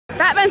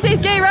Batman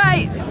says gay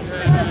rights!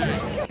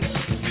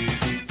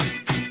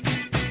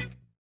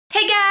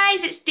 Hey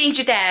guys, it's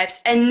Dangerdebbs,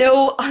 and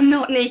no, I'm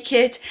not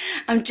naked.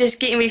 I'm just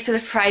getting ready for the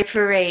Pride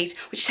Parade,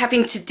 which is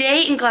happening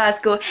today in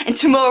Glasgow and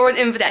tomorrow in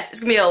Inverness.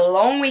 It's going to be a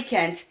long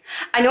weekend.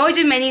 I know I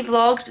do many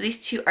vlogs, but these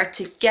two are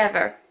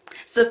together.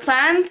 So the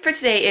plan for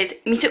today is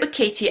meet up with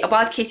Katie. A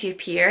wild Katie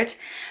appeared.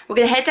 We're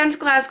going to head down to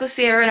Glasgow,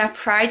 see her in our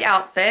Pride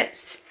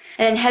outfits,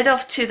 and then head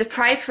off to the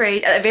Pride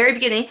Parade at the very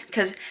beginning,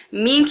 because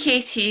me and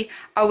Katie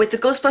are with the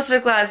Ghostbuster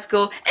of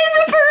Glasgow in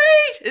the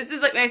parade! This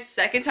is like my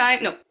third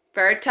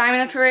time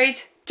in a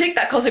parade. Take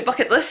that, cause my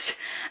bucket list.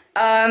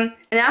 And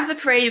after the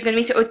parade, we're going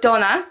to meet up with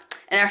Donna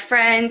and our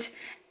friend,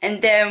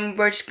 and then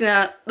we're just going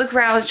to look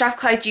around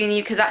Strathclyde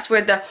Uni, because that's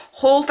where the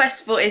whole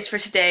festival is for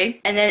today.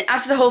 And then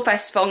after the whole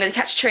festival, I'm going to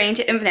catch a train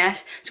to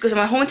Inverness to go to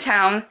my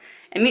hometown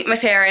and meet my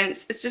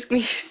parents. It's just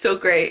going to be so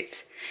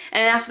great.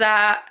 And then after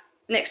that,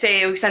 next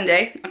day will be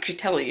Sunday, I'm actually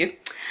telling you.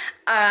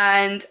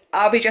 And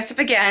I'll be dressed up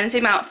again,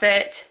 same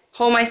outfit,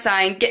 hold my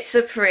sign, get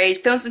to the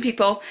parade, film some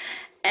people,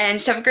 and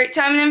just have a great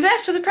time in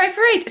Inverness for the Pride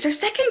Parade. It's our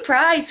second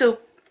Pride, so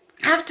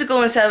I have to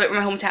go and celebrate my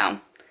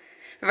hometown.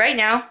 But right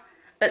now,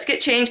 let's get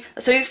changed,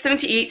 let's go get something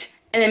to eat,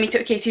 and then meet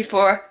up with Katie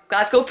for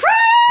Glasgow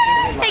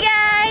Pride! Hey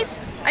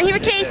guys! I'm here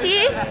with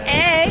Katie.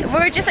 Hey!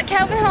 We're just at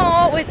Kelvin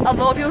Hall with a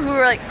lot of people who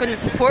are like going to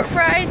support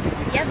Pride.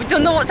 Yep. We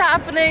don't know what's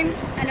happening.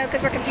 I know,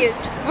 because we're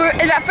confused. We're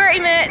in about 30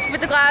 minutes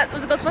with the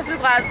Ghostbusters of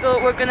Glasgow.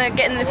 We're gonna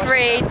get in the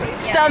parade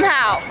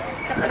somehow.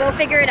 We'll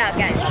figure it out,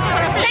 guys.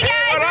 Hey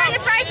guys, we're in the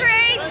Pride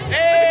Parade with the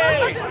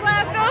Ghostbusters of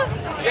Glasgow.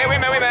 Yeah, wait a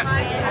minute.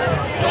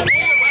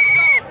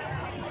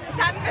 It's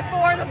happened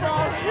before in the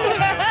vlog.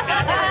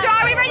 So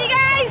are we ready,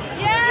 guys?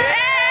 Yeah!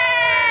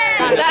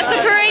 Yay! That's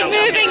the parade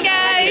moving,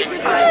 guys.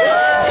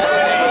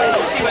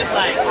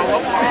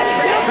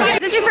 Is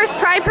this your first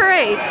Pride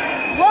Parade?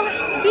 Well,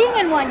 being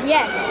in one,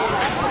 yes.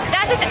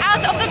 That's us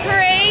out of the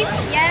parade.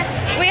 Yeah.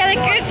 We had a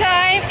good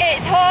time.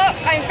 It's hot.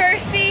 I'm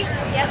thirsty.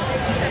 Yep.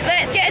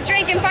 Let's get a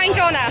drink and find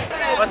Donna.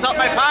 What's up,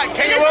 my pack?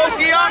 Katie Rose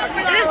here.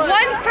 Is this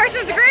one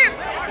person's group?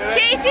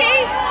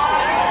 Katie,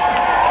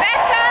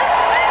 Becca,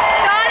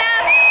 Donna,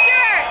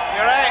 Stuart.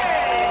 You're right.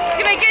 It's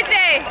gonna be a good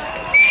day.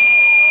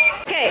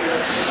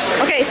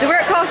 Okay, so we're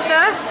at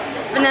Costa,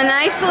 been a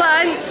nice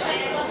lunch,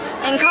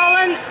 and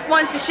Colin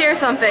wants to share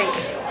something.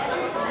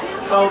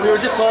 Well, we were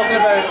just talking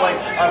about like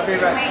our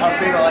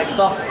favourite like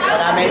stuff,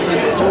 and I mentioned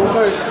the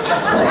Jokers in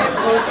different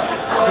episodes.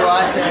 So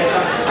I said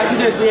I can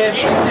do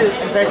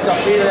impressions of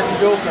 3 different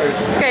Jokers.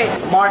 Okay.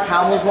 Mark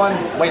Hamill's one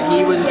when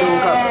he was a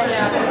Joker.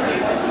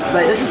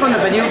 Like this is from the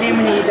video game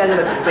when he did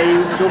it, when he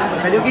was a Joker for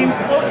the video game.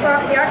 Oh,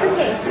 for the Arkham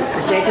game.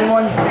 The second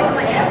one.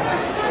 Yeah.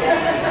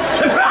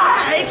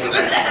 Surprise!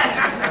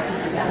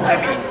 I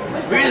mean,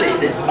 really,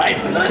 this my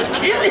blood's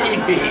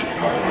killing me.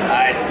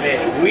 I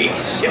spent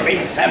weeks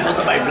shipping samples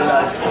of my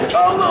blood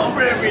all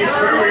over every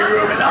furry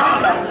room in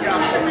all of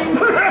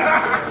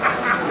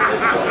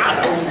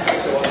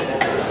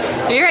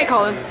You're right,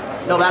 Colin.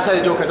 No, that's how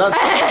the Joker does.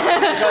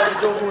 Because the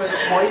Joker was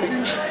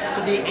poisoned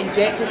because he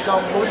injected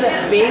some, what was it,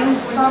 Bane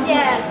samples?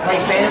 Yeah.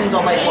 Like venoms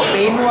of like what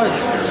Bane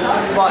was.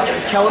 But it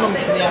was killing him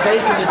from the inside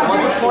because his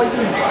blood was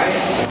poisoned.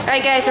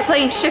 Alright guys, we're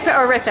playing Ship It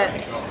or Rip It.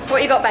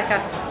 What you got,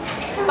 Becca?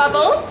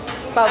 Bubbles.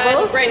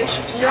 Bubbles. Grinch.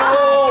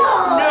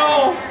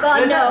 No!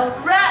 God, no.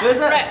 Who's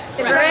it? Rip.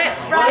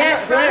 Yeah,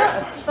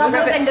 Rip.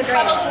 Bubbles and the Grinch.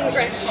 Bubbles and the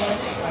Grinch.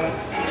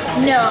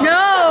 No. No!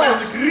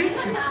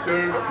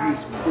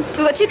 We've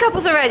got 2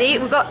 couples already.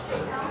 We've got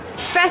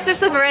Professor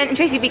Slytherin and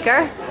Tracy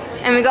Beaker.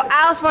 And we've got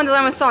Alice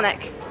Wonderland with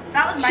Sonic.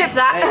 That was Ship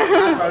that.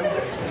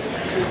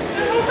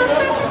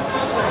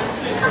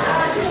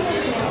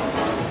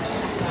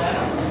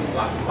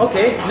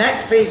 Okay,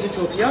 next phase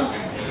Utopia.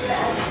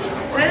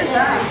 What is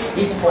that?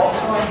 He's the fox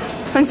one.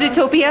 When's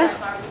Zootopia?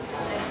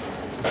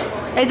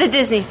 It's a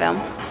Disney film.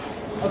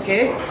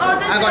 Okay,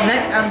 I got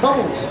Nick and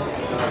Bubbles.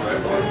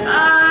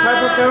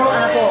 Purple girl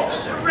and a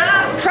fox.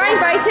 Crime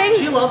fighting.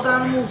 She loves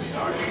animals.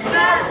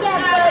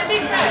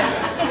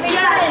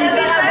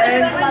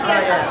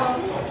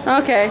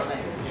 Okay.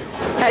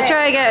 Right,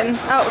 try again.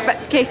 Oh,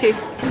 but Katie.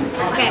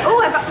 Okay.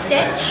 Oh, I got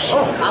Stitch.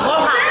 Oh, I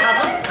love that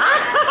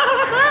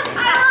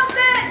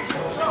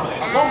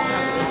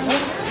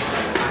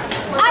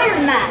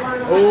Iron Man.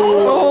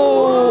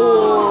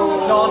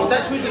 Oh. No,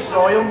 Stitch would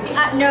destroy him.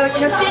 No,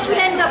 Stitch would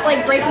end up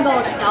like breaking all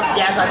his stuff.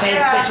 Yes, I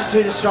said Stitch is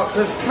too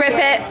destructive. Rip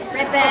it.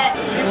 Rip it.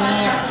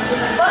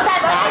 What's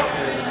that?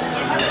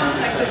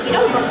 You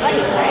know Bugs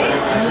Bunny, right?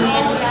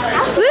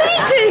 Looney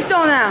Tunes,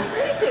 Donna.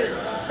 Looney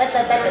Tunes.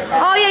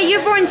 Oh yeah,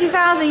 you're born in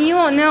 2000. You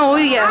won't know, will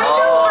you? Yeah,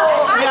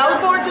 I was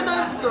born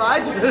 2000, so I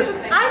do.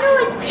 I know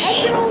a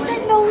 10-year-old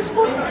that knows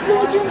what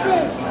Looney Tunes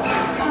is.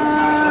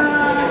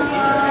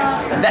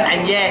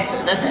 And yes,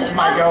 this is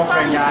my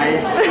girlfriend,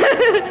 guys.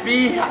 Help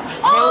me. I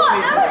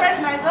don't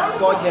recognize them.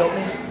 God help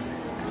me.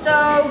 So,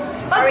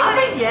 I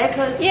think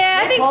because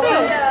Yeah, I think so.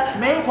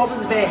 Mary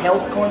Poppins is very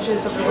health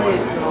conscious of the way,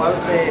 so I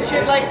would say. She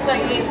would like to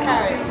eat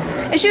carrots.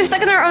 It's just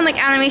like in our own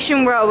like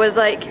animation world with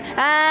like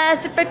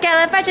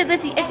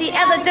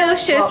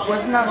supercalifragilisticexpialidocious. Well,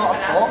 wasn't that not a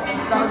fox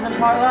that was in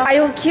part of that? I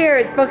don't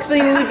care. Bugs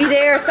Bunny would be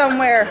there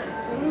somewhere.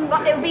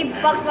 But it would be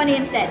Bugs Bunny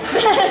instead.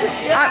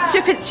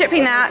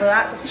 Shipping that. So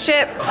that's a-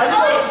 Ship.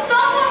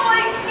 Someone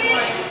likes me.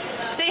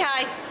 Say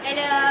hi.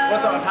 Hello.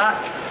 What's up, pack?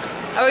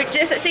 Or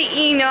just let's say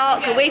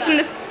Enoch, away from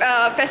the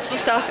festival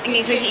stuff and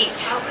get something to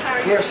eat.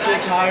 We're so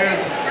tired.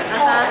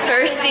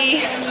 Thirsty.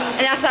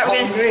 And after that we're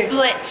going to Hungry.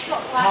 split.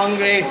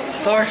 Hungry.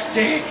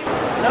 Thirsty.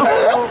 No,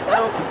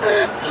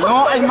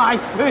 not in my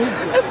food.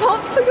 It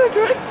popped on your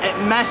drink. It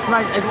missed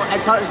my,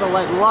 it touched the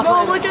lid. No,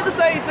 Luckily, look at the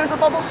side. There's a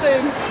bubble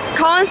soon.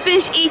 Colin's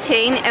finished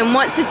eating and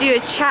wants to do a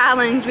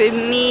challenge with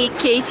me,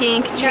 Katie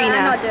and Katrina. No,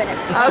 I'm not doing it.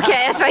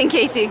 Okay, that's fine,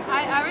 Katie.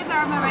 I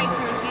reserve my right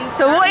to refuse.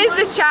 So what is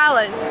this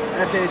challenge?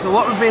 okay, so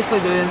what we're basically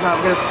doing is that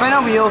we're going to spin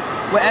a wheel,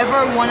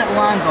 whatever one it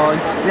lands on,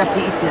 we have to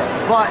eat it.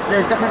 But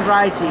there's different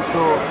varieties, so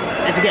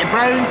if you get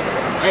brown,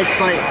 it's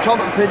like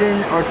chocolate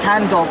pudding or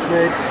canned dog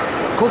food.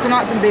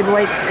 Coconuts and baby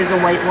whites is the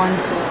white one.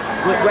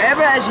 Look,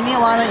 whatever it is you need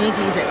to land on, you need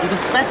to eat it. You can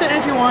spit it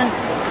if you want,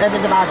 if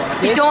it's a bad one,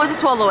 okay? You don't want to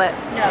swallow it.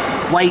 No.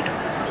 White.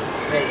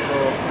 Right, so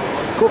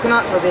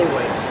coconuts or baby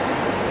whites?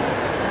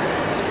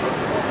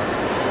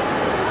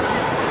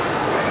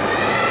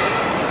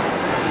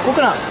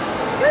 Coconut.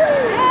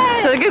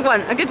 So a good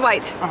one, a good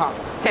white.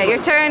 Okay,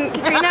 your turn,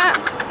 Katrina.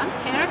 I'm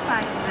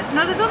terrified of this.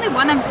 No, there's only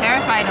one I'm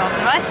terrified of.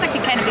 The rest I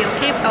could kind of be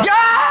okay with.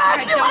 Yeah!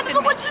 You're She landed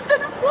on what she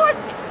didn't want!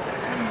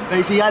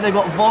 Right, so you either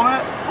got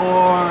vomit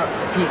or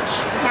peach.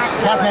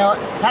 Can't smell it.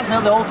 Can't smell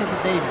it, they all taste the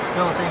same.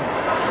 Smell the same.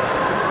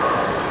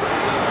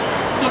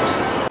 Peach.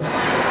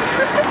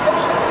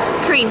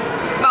 Cream.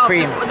 Oh,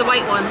 Cream. The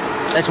white one.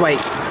 It's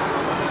white.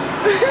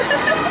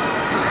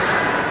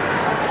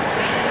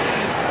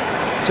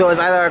 So it's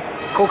either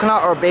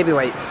coconut or baby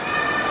wipes.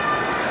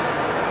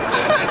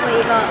 What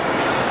you got?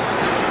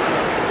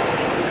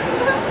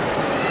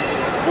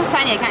 So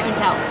tiny, I can't even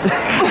tell.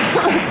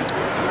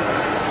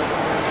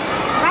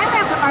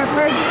 Apparently I've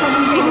heard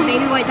someone say the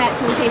baby whites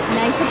actually taste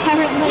nice,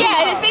 apparently.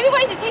 Yeah, if it's baby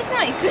whites, it tastes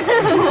nice.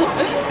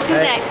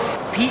 Who's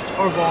next? Peach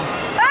or vomit.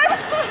 Okay.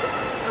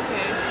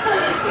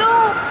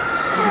 No,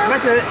 You can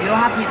spit it, you don't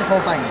have to eat the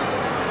whole thing.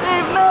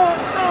 no.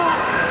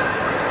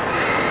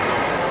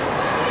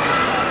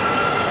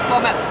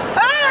 Vomit.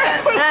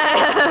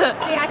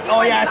 See, I feel Oh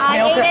like yeah, if I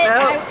smelled ate it.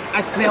 I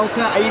smelled it,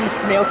 I even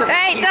smelled it.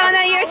 Right,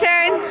 Donna, your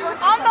turn.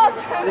 I'm not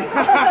doing it.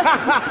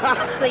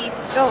 Please,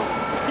 go.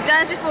 You've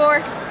done this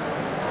before.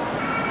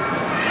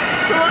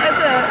 So what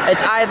is it? It's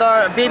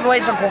either baby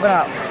wipes or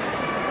coconut.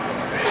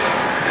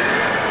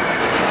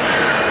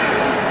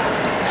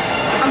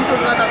 I'm so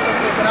glad that's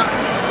something coconut.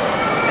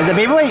 Is it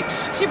baby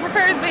wipes? She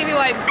prefers baby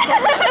wipes.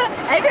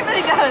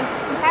 Everybody does.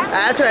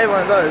 That's what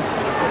everyone does.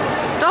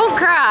 Don't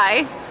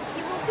cry.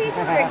 You will see each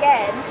other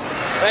again.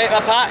 Right,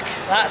 my pack,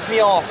 that's me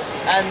off.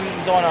 And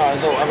Donna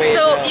is away.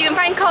 So you can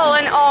find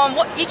Colin on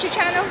what YouTube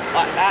channel?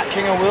 At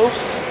King of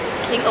Wolves.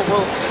 King of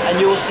Wolves. And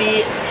you will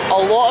see a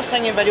lot of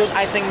singing videos.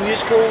 I sing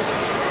musicals,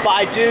 but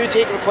I do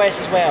take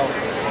requests as well.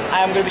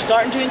 I am going to be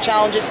starting doing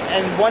challenges,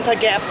 and once I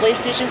get a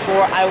PlayStation 4,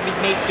 I will be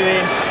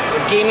doing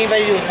gaming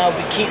videos, and I'll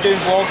keep doing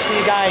vlogs for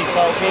you guys, so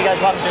I'll tell you guys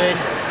what I'm doing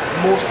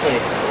mostly.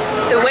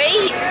 The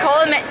way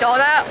Colin met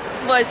Donna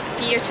was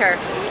theatre.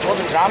 Love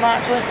the drama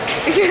actually.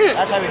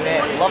 That's how we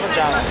met. Love the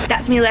drama.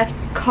 That's me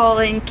left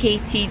Colin,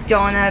 Katie,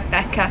 Donna,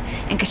 Becca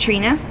and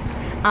Katrina.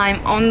 I'm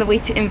on the way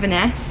to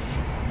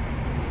Inverness,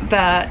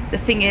 but the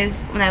thing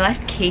is, when I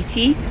left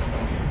Katie,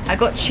 I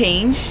got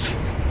changed,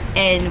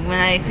 and when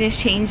I finished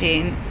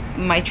changing,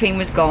 my train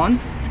was gone.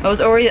 I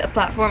was already at the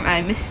platform and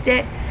I missed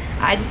it.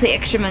 I had to pay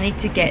extra money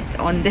to get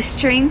on this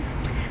train.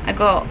 I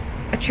got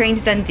a train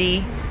to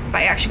Dundee, but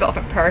I actually got off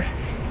at Perth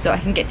so I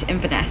can get to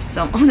Inverness.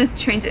 So I'm on the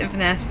train to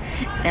Inverness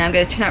and I'm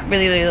going to turn up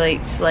really, really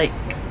late. Like,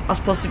 I was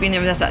supposed to be in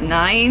Inverness at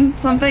 9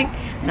 something,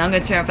 and now I'm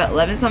going to turn up at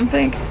 11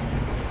 something.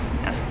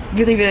 That's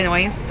really, really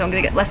annoying, so I'm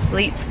going to get less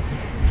sleep.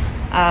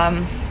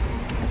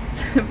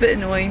 It's a bit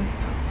annoying,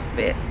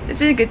 but it's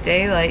been a good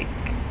day, like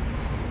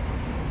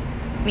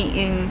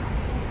meeting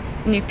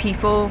new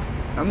people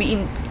or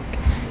meeting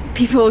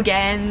people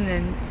again,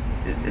 and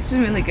it's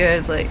been really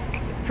good. Like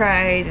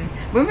Pride, and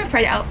wearing my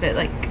Pride outfit,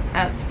 like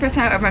it's the first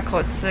time I've ever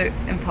called suit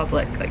in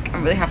public. Like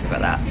I'm really happy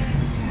about that.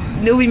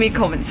 Nobody made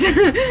comments.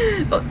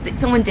 Well,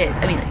 someone did,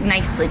 I mean, like,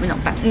 nicely, but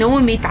not bad. No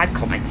one made bad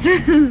comments.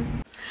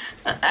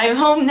 I'm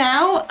home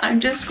now.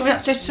 I'm just going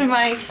upstairs to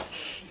my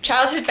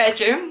childhood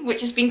bedroom, which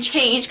has been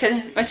changed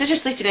because my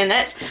sister's sleeping in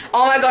it.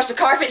 Oh my gosh, the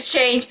carpet's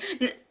changed.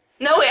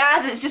 No, it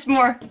hasn't. It's just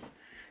more,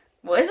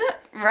 what is it?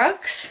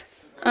 Rugs?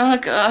 Oh my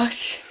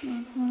gosh.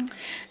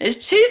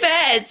 There's 2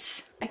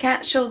 beds. I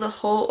can't show the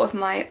whole of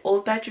my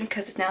old bedroom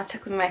because it's now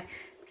technically my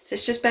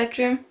sister's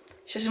bedroom.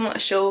 She doesn't want to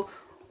show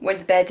where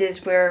the bed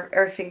is, where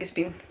everything has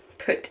been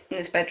put in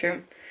this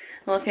bedroom.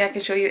 The only thing I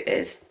can show you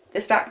is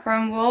this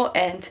background wall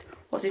and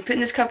what's been put in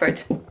this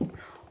cupboard.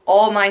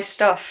 All my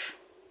stuff.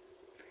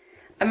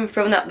 I've been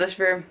throwing out this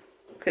room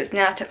because it's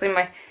now technically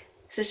my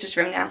sister's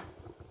room now.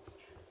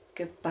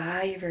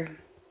 Goodbye room.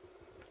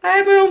 I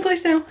have my own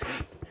place now.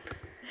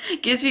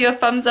 Give this video a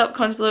thumbs up,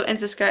 comment below, and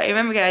subscribe. And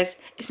remember guys,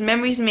 it's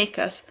memories that make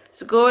us.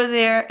 So go over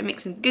there and make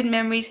some good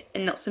memories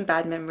and not some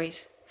bad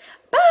memories.